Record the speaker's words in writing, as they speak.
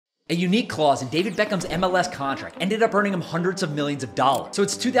A unique clause in David Beckham's MLS contract ended up earning him hundreds of millions of dollars. So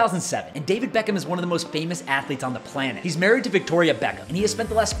it's 2007, and David Beckham is one of the most famous athletes on the planet. He's married to Victoria Beckham, and he has spent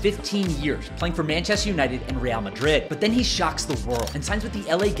the last 15 years playing for Manchester United and Real Madrid. But then he shocks the world and signs with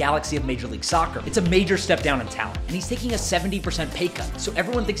the LA Galaxy of Major League Soccer. It's a major step down in talent, and he's taking a 70% pay cut, so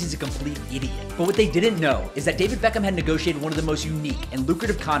everyone thinks he's a complete idiot. But what they didn't know is that David Beckham had negotiated one of the most unique and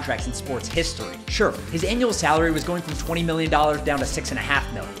lucrative contracts in sports history. Sure, his annual salary was going from $20 million down to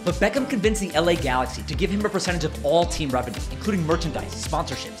 $6.5 million, but Beckham convinced the LA Galaxy to give him a percentage of all team revenue, including merchandise,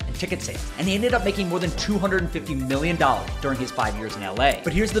 sponsorships, and ticket sales, and he ended up making more than $250 million during his 5 years in LA.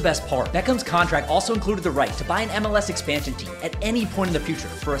 But here's the best part. Beckham's contract also included the right to buy an MLS expansion team at any point in the future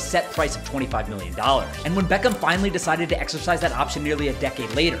for a set price of $25 million. And when Beckham finally decided to exercise that option nearly a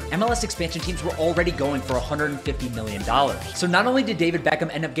decade later, MLS expansion teams were already going for $150 million. So not only did David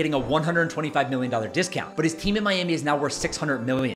Beckham end up getting a $125 million discount, but his team in Miami is now worth $600 million.